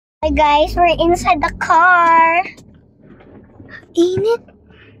Hi guys, we're inside the car. Init.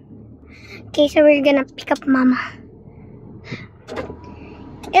 Okay, so we're gonna pick up Mama.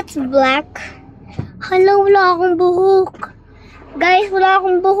 It's black. Hala, wala akong buhok. Guys, wala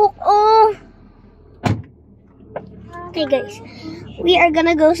akong buhok. Oh. Okay guys, we are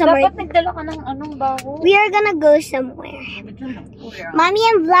gonna go somewhere. Dapat nagdala ka ng anong baho. We are gonna go somewhere. Mommy,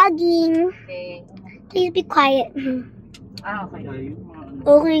 I'm vlogging. Okay. Please be quiet. Okay.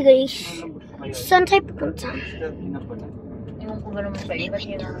 Okay guys. Saan tayo pupunta? Yung kung gano'n mo sa'yo, ba't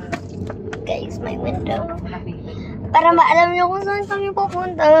yun ang Guys, my window. nakikita? Para maalam nyo kung saan kami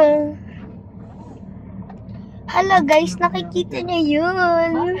pupunta. Hala guys, nakikita nyo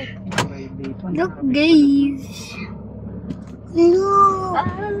yun. Look guys. Look.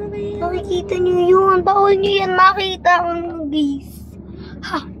 Nakikita nyo yun. Bawal nyo yan makita. Guys.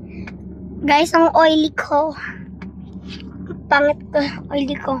 Ha. Guys, ang oily ko. Pangit ko.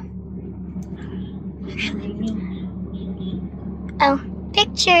 Oily ko. Oh,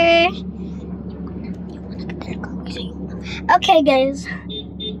 picture. Okay, guys.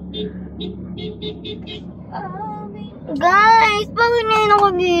 Guys, bakit ngayon ako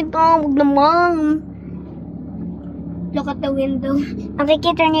dito? Huwag naman. Look at the window.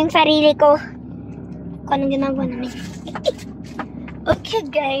 Nakikita niyo yung sarili ko. Kung anong ginagawa namin. Okay,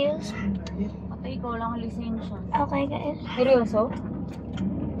 guys. Patay ikaw lang ang lisensya. Okay, guys. Seryoso?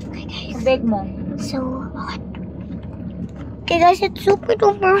 Okay, guys. Beg mo. So hot. Okay, guys, it's super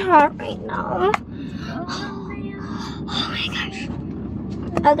duper hot right now. Oh my gosh.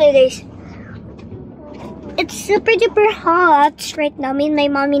 Okay, guys. It's super duper hot right now. Me and my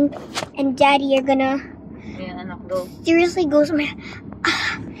mom and daddy are gonna Ayan, anak, go. seriously go somewhere.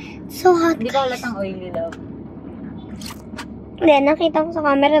 It's so hot. Hindi ka halatang oily, love. Hindi, nakita ko sa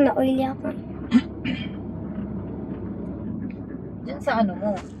camera na oily ako. Diyan sa ano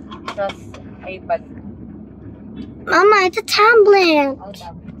mo? Sa iPad. Mama, it's a tablet. Oh,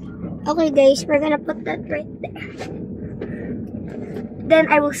 tama. Okay, guys, we're gonna put that right there. Then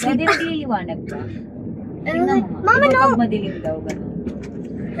I will sleep. Hindi nagliliwanag ka. Mama, Mama, no. Pag madilim daw, gano'n.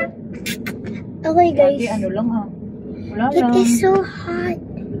 Okay, guys. Dati ano lang ha. Wala It lang. is so hot.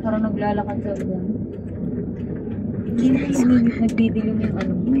 Parang naglalakad sa buwan. Hindi nagdidilim yung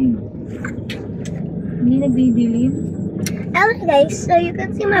ano mo eh. Hindi nagdidilim. Okay, guys, so you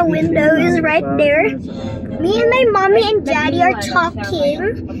can see my window is right there. Me and my mommy and daddy are talking.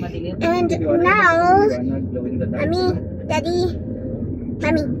 Pag madilim. And now, mommy, daddy,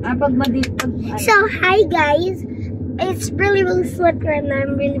 mommy. Pag madilim. So, hi, guys. It's really, really sweaty right now.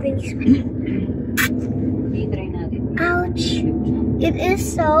 I'm really, really sweaty. I-try natin. Ouch. It is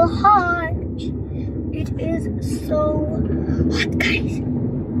so hot. It is so hot, guys.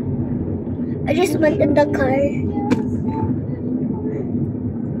 I just went in the car.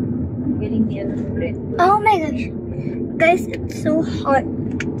 Galing niya ng bread. Oh my gosh. Guys, it's so hot.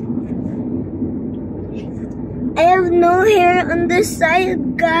 I have no hair on this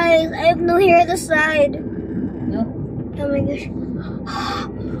side, guys. I have no hair on the side. No? Oh my gosh.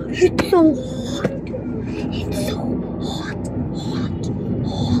 It's so hot. It's so hot. Hot.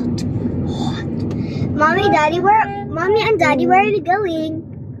 Hot. Hot. Mommy and Daddy, where are we going?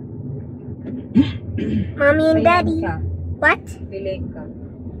 Mommy and Daddy. Ka. What? Piling ka.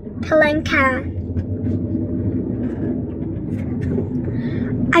 Palanca.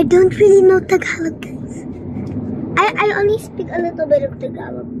 I don't really know Tagalog, guys. I only speak a little bit of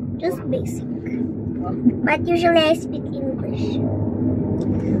Tagalog. Just basic. But usually I speak English.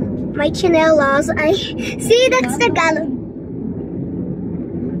 My chinelas, see, that's Tagalog.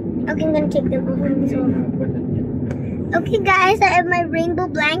 Okay, I'm gonna take them off. Okay, guys, I have my rainbow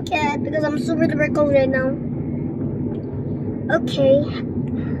blanket because I'm super duper cold right now. Okay.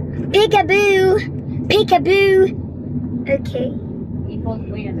 Peekaboo! Peekaboo! Okay. I-fold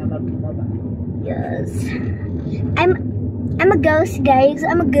mo yan, baba. Yes. I'm a ghost, guys.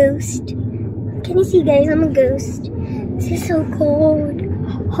 I'm a ghost. Can you see, guys? I'm a ghost. This is so cold.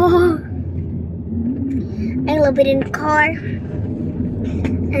 Oh. I love it in the car.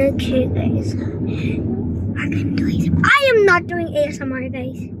 Okay, guys. We're gonna do ASMR. I am not doing ASMR,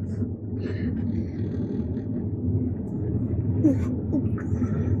 guys.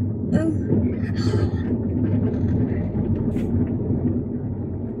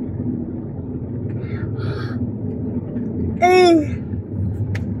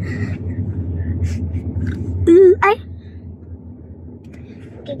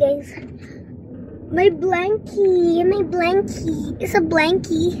 Okay, guys. My blankie. It's a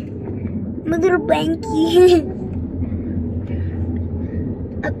blankie. My little blankie.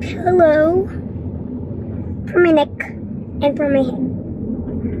 A pillow for my neck and for my head.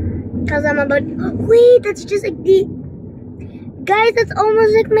 Cause I'm about. Wait, that's just like the. Guys, that's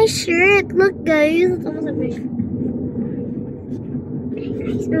almost like my shirt. Look, guys, it's almost like my shirt.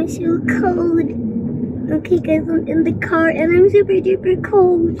 Guys, I'm so cold. Okay, guys, I'm in the car and I'm super duper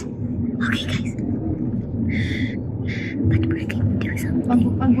cold. Okay, guys. But we're gonna do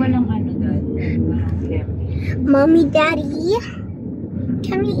something. Pag walang ano dad, Mommy, Daddy,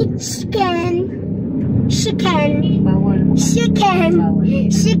 can we eat chicken? Chicken. bawal. Chicken.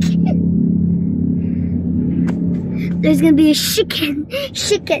 Bawal. Chicken. There's gonna be a chicken.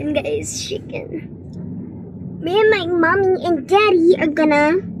 Chicken, guys. Chicken. Me and my mommy and daddy are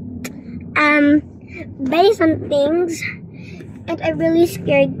gonna buy some things. And I'm really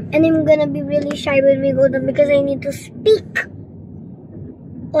scared. And I'm gonna be really shy when we go down because I need to speak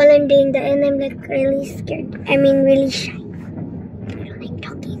while I'm doing that. And I'm like really scared. I mean really shy. I don't like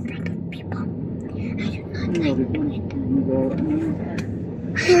talking in front of people. I do not like doing it.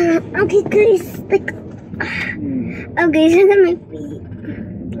 Okay, guys. Like, okay, so on my feet.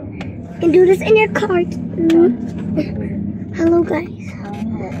 And do this in your car. Hello, guys.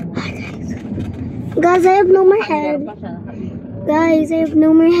 Hi, guys. Guys, I have no more head. Guys, I have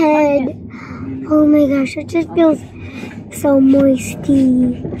no more head. Oh my gosh, it just feels so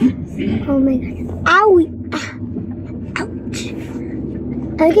moisty. Oh my gosh. Ow! Ouch.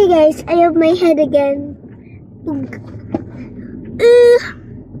 Okay, guys, I have my head again.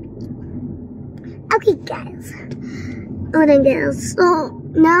 Okay, guys. Oh, then, guys. So,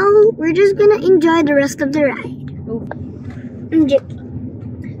 now we're just gonna enjoy the rest of the ride.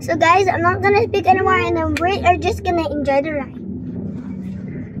 So, guys, I'm not gonna speak anymore, and then we are just gonna enjoy the ride.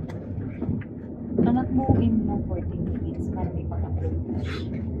 Anak mo in mo 14 minutes para may pag-upload.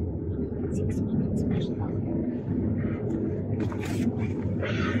 6 minutes.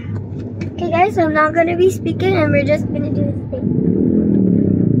 Okay, guys, so I'm not gonna be speaking, and we're just gonna do this thing.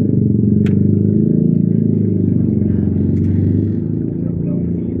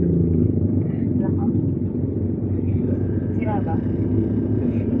 Sira ba?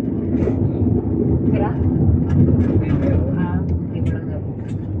 Sira? Hindi mo lang gawin.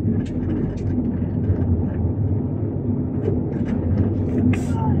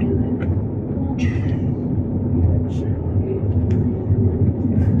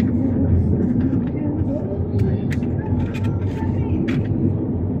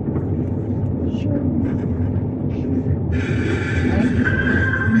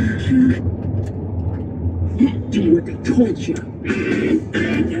 Do what they told you.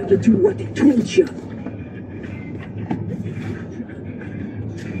 You have to do what they told you.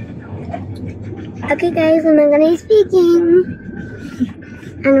 Okay, guys, I'm not gonna be speaking.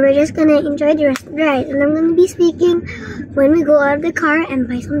 And we're just gonna enjoy the rest of the ride. And I'm gonna be speaking when we go out of the car and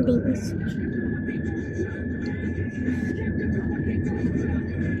buy some things.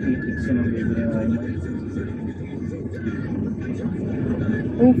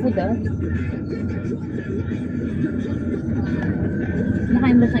 Food ah.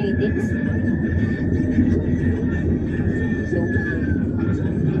 Nakain ba sa itits? So,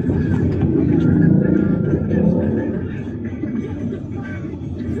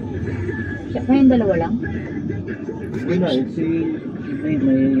 siya kayong dalawa lang? Wala, may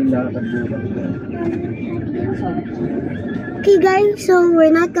lakad bukas. Okay, guys, so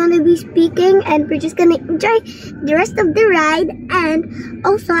we're not gonna be speaking and we're just gonna enjoy the rest of the ride. And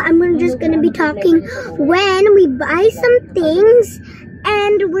also, just gonna be talking when we buy some things.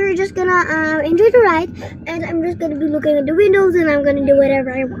 And we're just gonna enjoy the ride. And I'm just gonna be looking at the windows and I'm gonna do whatever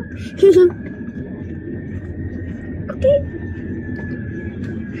I want. Okay.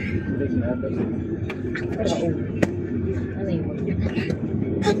 Ano yun?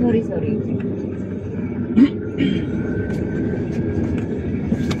 Sorry.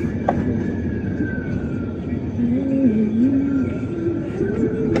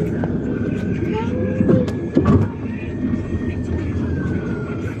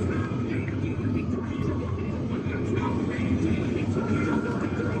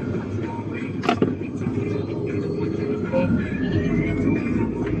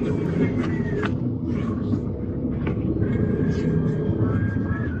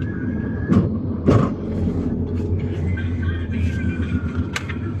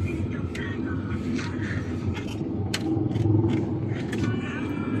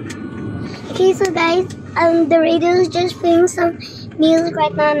 Okay, so guys, the radio is just playing some music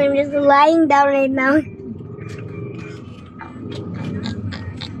right now, and I'm just lying down right now.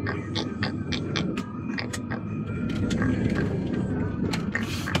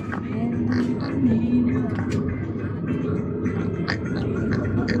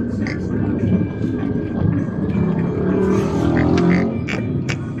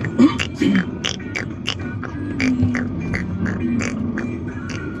 Mommy,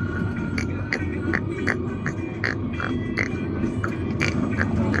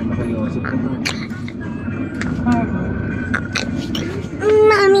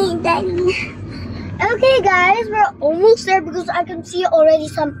 Daddy. Okay, guys, we're almost there because I can see already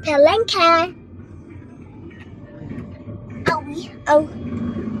some palanca. Oh.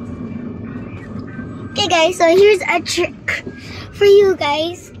 Okay, guys, so here's a trick for you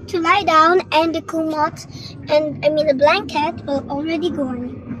guys to lie down, and the kumot, and the blanket will already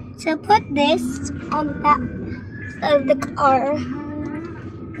gone. So put this on the back of the car.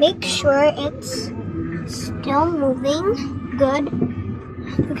 Make sure it's still moving. Good.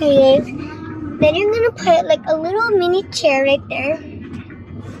 Okay, guys. Then you're gonna put like a little mini chair right there.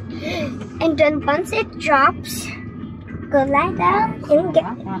 And then once it drops, go lie down and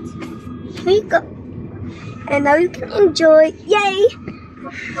get it. Here you go. And now you can enjoy. Yay!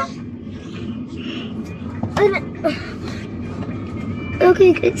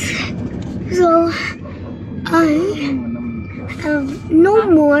 Okay, guys. So I have no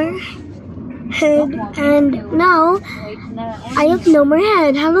more head, and now I have no more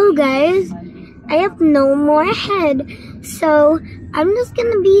head. Hello, guys. I have no more head. So I'm just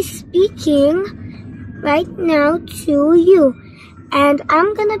gonna be speaking right now to you, and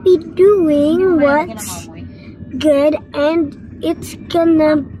I'm gonna be doing what's good, and it's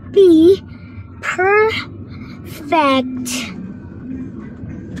gonna be perfect.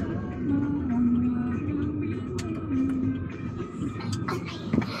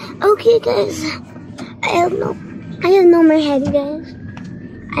 Okay, guys, I have no more head, guys.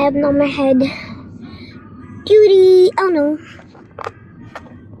 I have no more head. Cutie, oh no.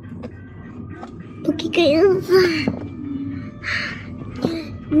 Okay, guys.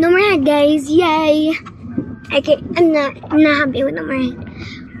 No more head, guys. Yay. Okay, I'm not happy with no more head.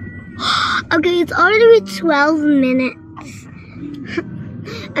 Okay, it's already been 12 minutes.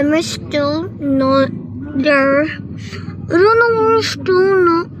 And we're still not there. I don't know why we're still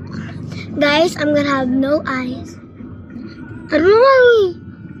not. Guys, I'm gonna have no eyes. I don't know why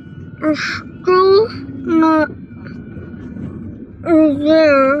we're still not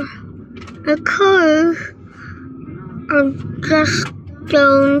there. Because I just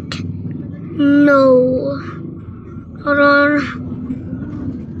don't know. Hold on.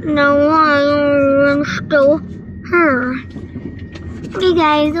 Now I'm still here. Okay,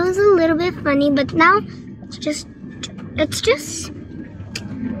 guys, it was a little bit funny, but now it's just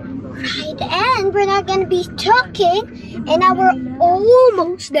right, and we're not gonna be talking, and now we're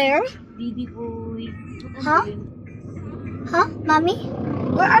almost there. Huh? Huh, Mommy?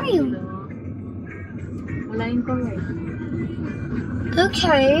 Where are you?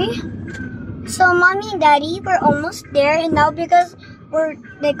 Okay. So, Mommy and Daddy, we're almost there, and now because we're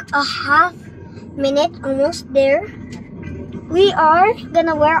like a half minute almost there, we are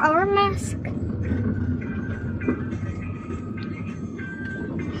gonna wear our mask.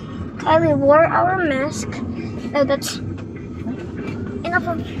 Okay, we wore our mask. Oh, that's enough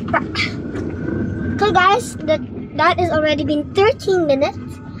of that. Okay, guys, that is already been 13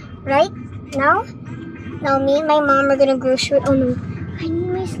 minutes, right? Now me and my mom are gonna grocery. Oh no, I need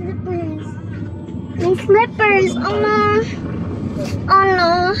my slippers. My slippers. Oh no. Oh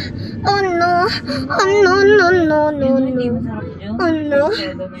no. Oh no. Oh no no no no no. Oh no.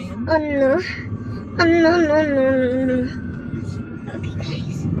 Oh no. Oh no no no no. Okay,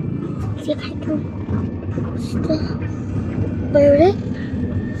 guys. See if I can still wear it.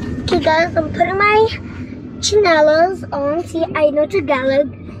 Okay, guys, I'm putting my chinelas on. See, I know Tagalog.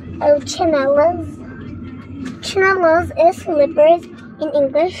 Oh, chinelas. Chinelas is slippers in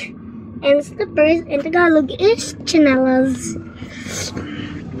English, and slippers in Tagalog is chinelas.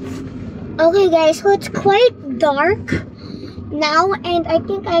 Okay, guys, so it's quite dark now, and I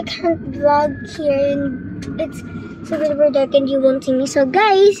think I can't vlog here, and it's super dark and you won't see me. So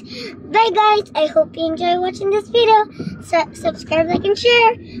guys, bye guys. I hope you enjoy watching this video. Subscribe, like, and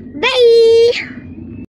share. Bye.